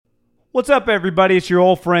What's up, everybody? It's your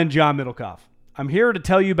old friend, John Middlecoff. I'm here to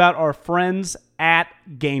tell you about our friends at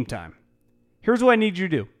Game Time. Here's what I need you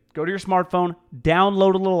to do. Go to your smartphone,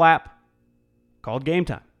 download a little app called Game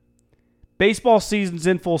Time. Baseball season's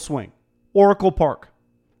in full swing. Oracle Park.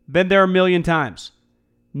 Been there a million times.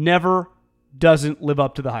 Never doesn't live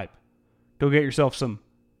up to the hype. Go get yourself some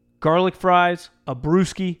garlic fries, a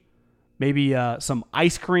brewski, maybe some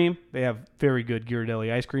ice cream. They have very good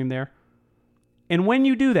Ghirardelli ice cream there. And when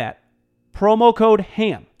you do that, promo code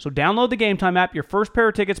HAM. So download the Game Time app. Your first pair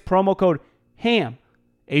of tickets, promo code HAM,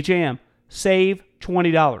 H-A-M, save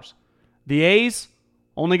 $20. The A's,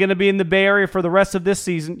 only going to be in the Bay Area for the rest of this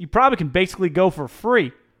season. You probably can basically go for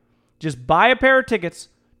free. Just buy a pair of tickets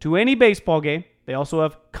to any baseball game. They also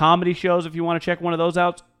have comedy shows if you want to check one of those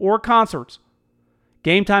out, or concerts.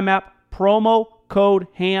 Game Time app, promo code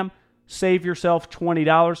HAM, save yourself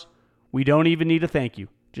 $20. We don't even need a thank you.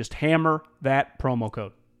 Just hammer that promo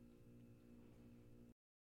code.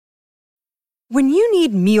 When you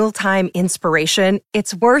need mealtime inspiration,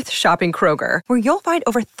 it's worth shopping Kroger, where you'll find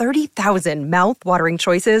over 30,000 mouth-watering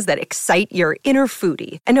choices that excite your inner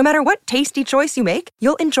foodie. And no matter what tasty choice you make,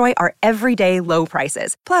 you'll enjoy our everyday low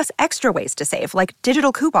prices, plus extra ways to save, like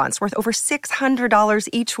digital coupons worth over $600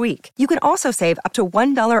 each week. You can also save up to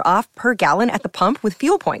 $1 off per gallon at the pump with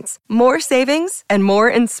fuel points. More savings and more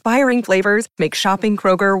inspiring flavors make shopping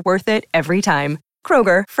Kroger worth it every time.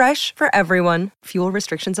 Kroger, fresh for everyone. Fuel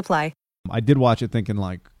restrictions apply. I did watch it thinking,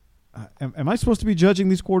 like, am I supposed to be judging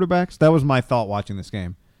these quarterbacks? That was my thought watching this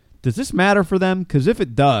game. Does this matter for them? Because if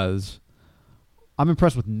it does, I'm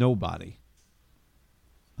impressed with nobody.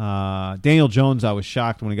 Daniel Jones, I was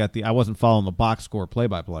shocked when he got I wasn't following the box score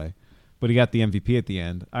play-by-play, but he got the MVP at the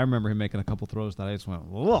end. I remember him making a couple throws that I just went,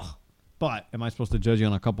 ugh. But am I supposed to judge you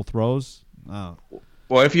on a couple throws? Oh.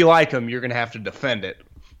 Well, if you like him, you're going to have to defend it,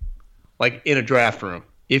 like in a draft room.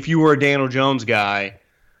 If you were a Daniel Jones guy,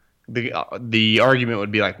 the argument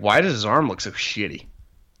would be like, why does his arm look so shitty?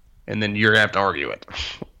 And then you're going to have to argue it.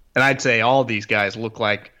 And I'd say all these guys look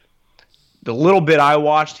like, the little bit I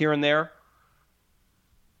watched here and there,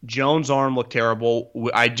 Jones' arm looked terrible.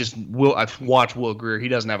 I've watched Will Greer. He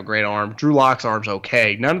doesn't have a great arm. Drew Lock's arm's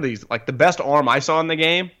okay. None of these, like the best arm I saw in the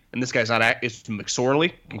game, and this guy's not, it's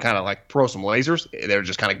McSorley, can kind of like throw some lasers. They're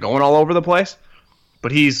just kind of going all over the place.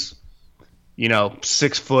 But he's,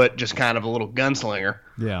 6 foot, just kind of a little gunslinger.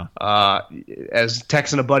 Yeah. As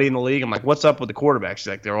texting a buddy in the league, I'm like, what's up with the quarterbacks? He's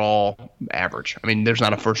like, they're all average. I mean, there's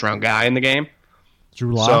not a first-round guy in the game.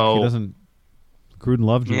 Drew Lock, he doesn't – Gruden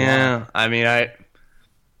loved Drew Lock. Yeah, I mean, I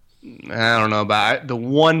don't know about it. The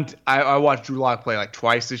one – I watched Drew Lock play like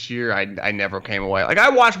twice this year. I never came away. Like, I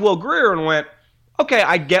watched Will Greer and went, okay,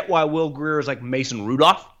 I get why Will Greer is like Mason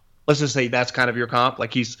Rudolph. Let's just say that's kind of your comp.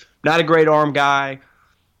 Like, he's not a great arm guy.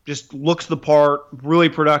 Just looks the part, really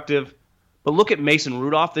productive. But look at Mason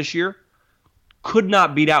Rudolph this year. Could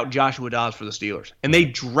not beat out Joshua Dobbs for the Steelers. And they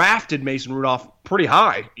drafted Mason Rudolph pretty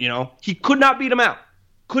high, He could not beat him out.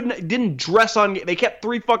 Didn't dress on – they kept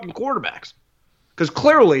 3 fucking quarterbacks. Because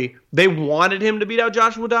clearly they wanted him to beat out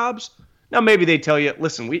Joshua Dobbs. Now maybe they tell you,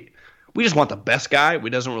 listen, we just want the best guy. It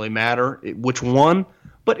doesn't really matter which one.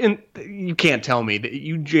 But you can't tell me that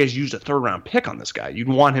you just used a third-round pick on this guy. You'd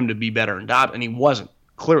want him to be better than Dobbs, and he wasn't.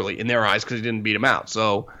 Clearly, in their eyes, because he didn't beat him out.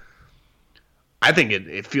 So I think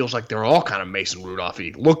it feels like they're all kind of Mason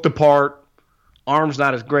Rudolph-y. Look the part. Arm's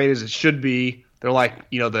not as great as it should be. They're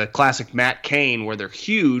like, the classic Matt Cain where they're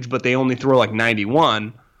huge, but they only throw like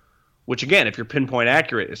 91, which, again, if you're pinpoint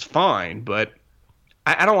accurate, is fine. But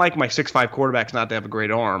I don't like my 6'5 quarterbacks not to have a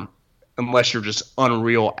great arm unless you're just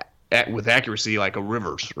unreal with accuracy like a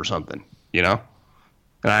Rivers or something,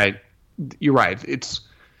 And you're right. It's...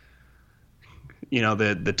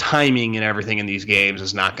 the timing and everything in these games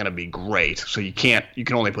is not going to be great. So you can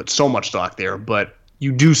only put so much stock there, but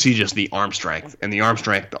you do see just the arm strength, and the arm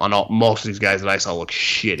strength on most of these guys that I saw look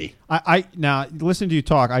shitty. Now, listening to you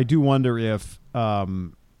talk, I do wonder if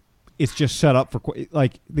it's just set up for,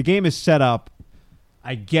 like, the game is set up,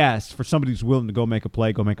 I guess, for somebody who's willing to go make a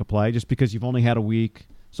play, just because you've only had a week.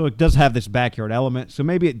 So it does have this backyard element. So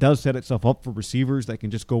maybe it does set itself up for receivers that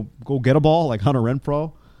can just go get a ball, like Hunter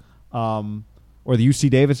Renfrow. Or the UC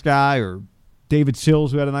Davis guy, or David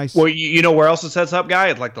Sills, who had a nice... Well, you know where else it sets up, guy?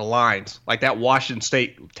 It's like the lines. Like that Washington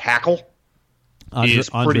State tackle is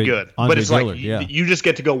pretty good. But it's Dillard, like you just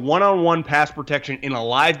get to go one-on-one pass protection in a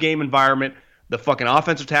live game environment. The fucking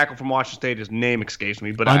offensive tackle from Washington State, his name escapes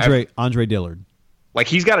me. But Andre Dillard. Like,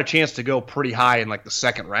 he's got a chance to go pretty high in like the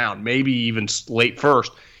second round, maybe even late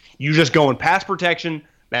first. You just go in pass protection.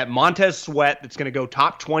 That Montez Sweat that's going to go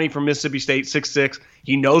top 20 from Mississippi State, 6'6".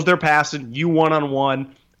 He knows they're passing. You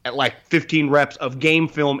one-on-one. at like 15 reps of game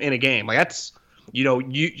film in a game. Like that's,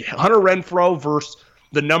 Hunter Renfrow versus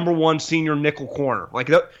the number one senior nickel corner. Like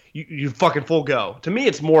you fucking full go. To me,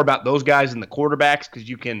 it's more about those guys than the quarterbacks because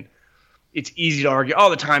it's easy to argue,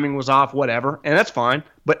 the timing was off, whatever, and that's fine.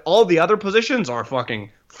 But all the other positions are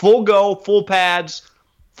fucking full go, full pads,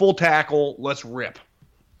 full tackle, let's rip.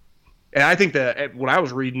 And I think that when I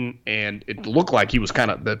was reading, and it looked like he was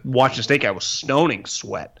the Washington State guy was stoning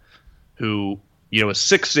Sweat, who, is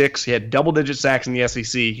 6'6", he had double-digit sacks in the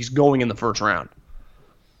SEC. He's going in the first round.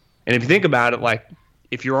 And if you think about it, like,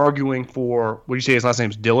 if you're arguing for, what do you say his last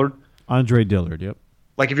name's Dillard? Andre Dillard, yep.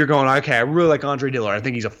 Like, if you're going, okay, I really like Andre Dillard. I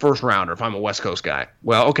think he's a first-rounder if I'm a West Coast guy.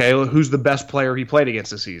 Well, okay, who's the best player he played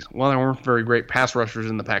against this season? Well, there weren't very great pass rushers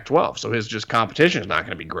in the Pac-12, so his just competition is not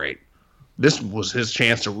going to be great. This was his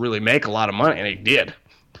chance to really make a lot of money, and he did.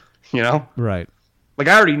 Right. Like,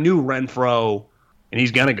 I already knew Renfrow, and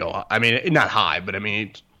he's going to go up. I mean, not high, but I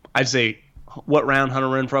mean, I'd say what round Hunter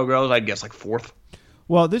Renfrow goes, I'd guess like fourth.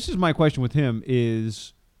 Well, this is my question with him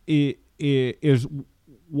is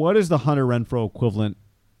what is the Hunter Renfrow equivalent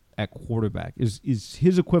at quarterback? Is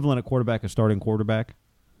his equivalent at quarterback a starting quarterback?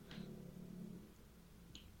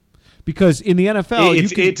 Because in the NFL,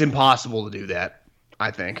 it's impossible to do that.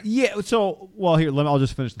 I think. Yeah. So, well, here, I'll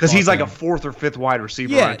just finish because he's like a fourth or fifth wide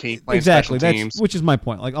receiver on a team playing exactly. special teams. Which is my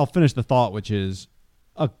point. Like, I'll finish the thought, which is,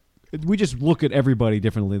 we just look at everybody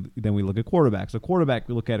differently than we look at quarterbacks. A quarterback,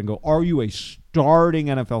 we look at and go, are you a starting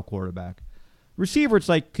NFL quarterback? Receiver, it's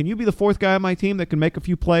like, can you be the fourth guy on my team that can make a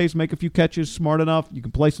few plays, make a few catches, smart enough? You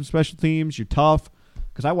can play some special teams. You're tough.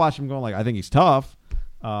 Because I watched him going like, I think he's tough.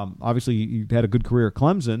 Obviously, you had a good career at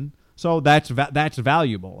Clemson. So that's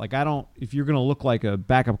valuable. Like, if you're going to look like a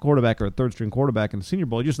backup quarterback or a third string quarterback in the Senior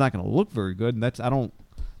Bowl, you're just not going to look very good. And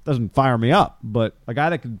doesn't fire me up. But a guy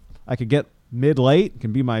that I could get mid-late,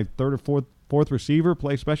 can be my third or fourth receiver,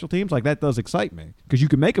 play special teams, like that does excite me because you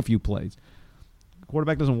can make a few plays.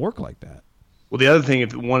 Quarterback doesn't work like that. Well, the other thing,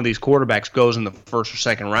 if one of these quarterbacks goes in the first or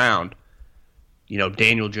second round,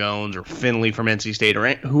 Daniel Jones or Finley from NC State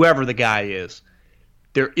or whoever the guy is,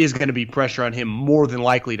 there is going to be pressure on him more than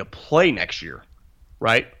likely to play next year,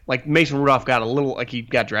 right? Like Mason Rudolph he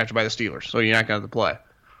got drafted by the Steelers, so you're not going to have to play.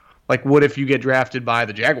 Like, what if you get drafted by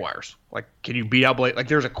the Jaguars? Like, can you beat out Blake? Like,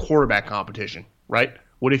 there's a quarterback competition, right?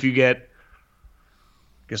 What if you I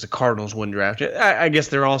guess the Cardinals wouldn't draft you. I guess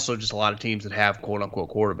there are also just a lot of teams that have quote-unquote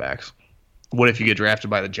quarterbacks. What if you get drafted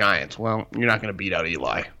by the Giants? Well, you're not going to beat out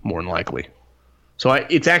Eli, more than likely. So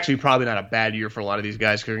it's actually probably not a bad year for a lot of these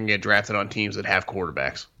guys because they're going to get drafted on teams that have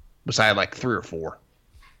quarterbacks, beside like 3 or 4.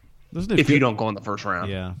 If you don't go in the first round.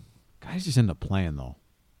 Yeah. Guys just end up playing, though.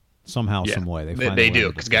 Somehow, some way. They do,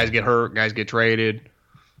 because guys get hurt, guys get traded.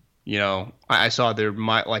 I saw there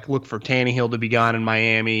might look for Tannehill to be gone in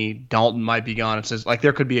Miami. Dalton might be gone. It says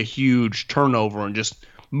there could be a huge turnover and just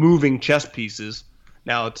moving chess pieces.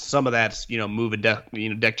 Now some of that's moving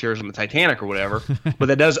deck chairs on the Titanic or whatever, but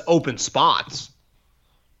that does open spots.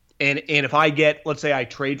 And if I let's say I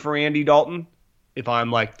trade for Andy Dalton, if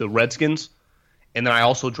I'm like the Redskins, and then I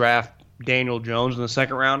also draft Daniel Jones in the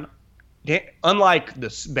second round. Unlike the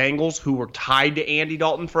Bengals, who were tied to Andy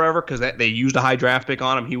Dalton forever because they used a high draft pick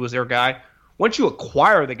on him, he was their guy. Once you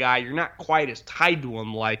acquire the guy, you're not quite as tied to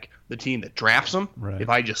him like the team that drafts him. Right. If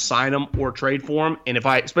I just sign him or trade for him, and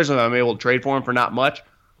especially if I'm able to trade for him for not much.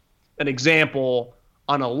 An example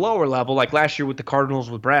on a lower level, like last year with the Cardinals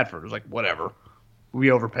with Bradford, it was like whatever,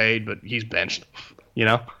 we overpaid, but he's benched,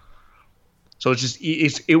 So it's just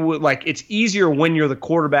it's easier when you're the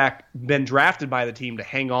quarterback, been drafted by the team, to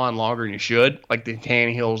hang on longer than you should, like the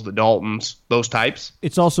Tannehills, the Daltons, those types.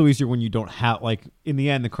 It's also easier when you don't have in the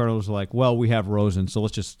end the Cardinals are like, well, we have Rosen, so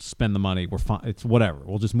let's just spend the money. We're fine. It's whatever.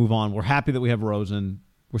 We'll just move on. We're happy that we have Rosen.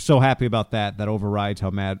 We're so happy about that. That overrides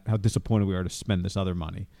how disappointed we are to spend this other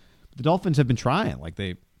money. But the Dolphins have been trying,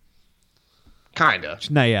 Kinda.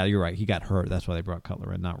 No, yeah, you're right. He got hurt. That's why they brought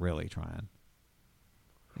Cutler in. Not really trying.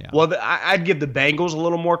 Yeah. Well, I'd give the Bengals a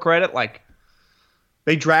little more credit.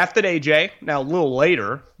 They drafted AJ a little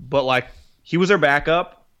later, but he was their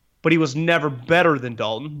backup, but he was never better than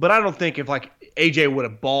Dalton. But I don't think if AJ would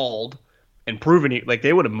have balled and proven it,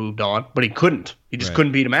 they would have moved on, but he couldn't. He just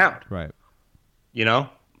couldn't beat him out. Right.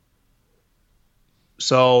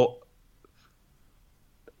 So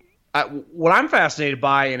what I'm fascinated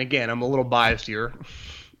by, and again, I'm a little biased here.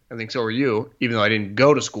 I think so are you, even though I didn't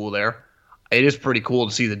go to school there. It is pretty cool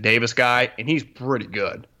to see the Davis guy, and he's pretty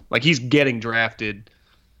good. He's getting drafted.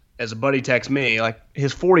 As a buddy texts me,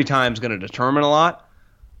 his 40 time is going to determine a lot.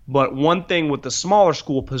 But one thing with the smaller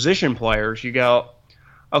school position players, you go,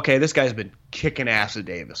 okay, this guy's been kicking ass at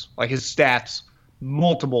Davis. His stats,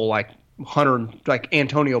 multiple 100, like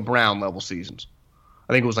Antonio Brown level seasons.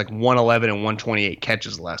 I think it was like 111 and 128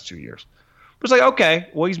 catches the last 2 years. But it's like, okay,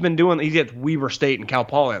 well, he's got Weber State and Cal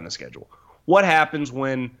Poly on the schedule. What happens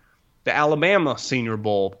when the Alabama Senior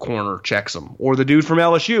Bowl corner checks him, or the dude from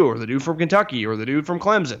LSU, or the dude from Kentucky, or the dude from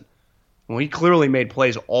Clemson? Well, he clearly made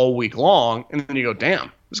plays all week long, and then you go,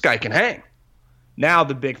 damn, this guy can hang. Now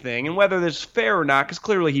the big thing, and whether this is fair or not, because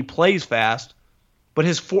clearly he plays fast, but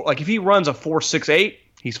if he runs a 4.68,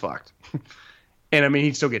 he's fucked. And I mean,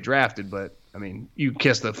 he'd still get drafted, but I mean, you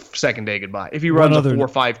kiss the second day goodbye. If he runs a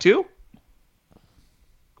 4.52,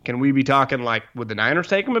 can we be talking like, would the Niners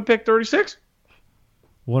take him at pick 36?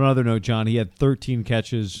 One other note, John, he had 13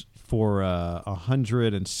 catches for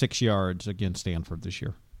 106 yards against Stanford this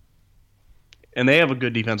year. And they have a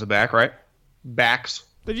good defensive back, right? Backs.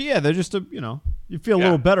 But yeah, they're just you feel a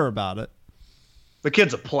little better about it. The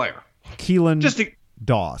kid's a player. Keelan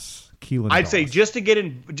Doss. I'd say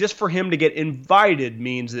just for him to get invited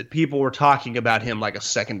means that people were talking about him like a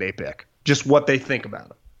second day pick. Just what they think about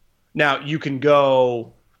him. Now, you can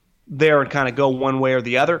go there and kind of go one way or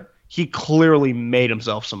the other. He clearly made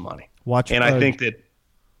himself some money. I think that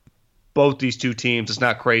both these two teams, it's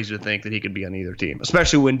not crazy to think that he could be on either team,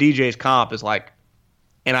 especially when DJ's comp is like,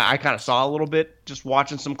 and I kind of saw a little bit just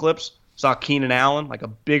watching some clips, saw Keenan Allen, like a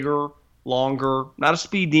bigger, longer, not a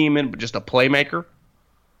speed demon, but just a playmaker.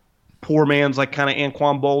 Poor man's like kind of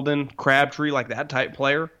Anquan Bolden, Crabtree, like that type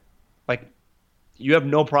player. Like, you have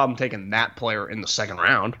no problem taking that player in the second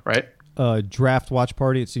round, right? Draft watch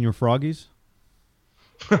party at Senior Froggies.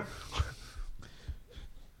 I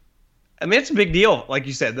mean, it's a big deal. Like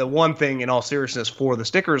you said, the one thing in all seriousness for the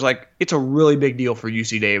stickers, like, it's a really big deal for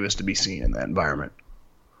UC Davis to be seen in that environment.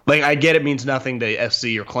 Like, I get it means nothing to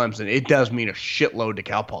SC or Clemson. It does mean a shitload to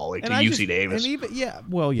Cal Poly, to UC Davis.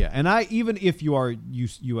 And even if you are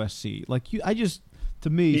USC, like, to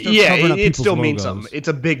me, it still means something. It's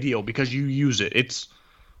a big deal because you use it.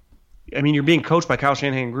 You're being coached by Kyle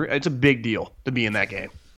Shanahan. It's a big deal to be in that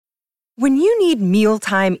game. When you need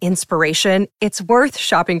mealtime inspiration, it's worth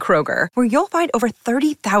shopping Kroger, where you'll find over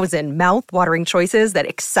 30,000 mouth-watering choices that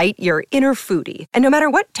excite your inner foodie. And no matter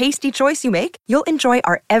what tasty choice you make, you'll enjoy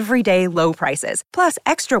our everyday low prices, plus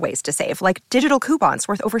extra ways to save, like digital coupons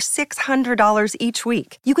worth over $600 each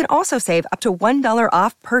week. You can also save up to $1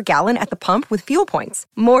 off per gallon at the pump with fuel points.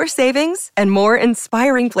 More savings and more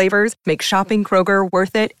inspiring flavors make shopping Kroger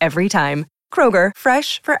worth it every time. Kroger,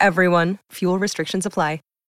 fresh for everyone. Fuel restrictions apply.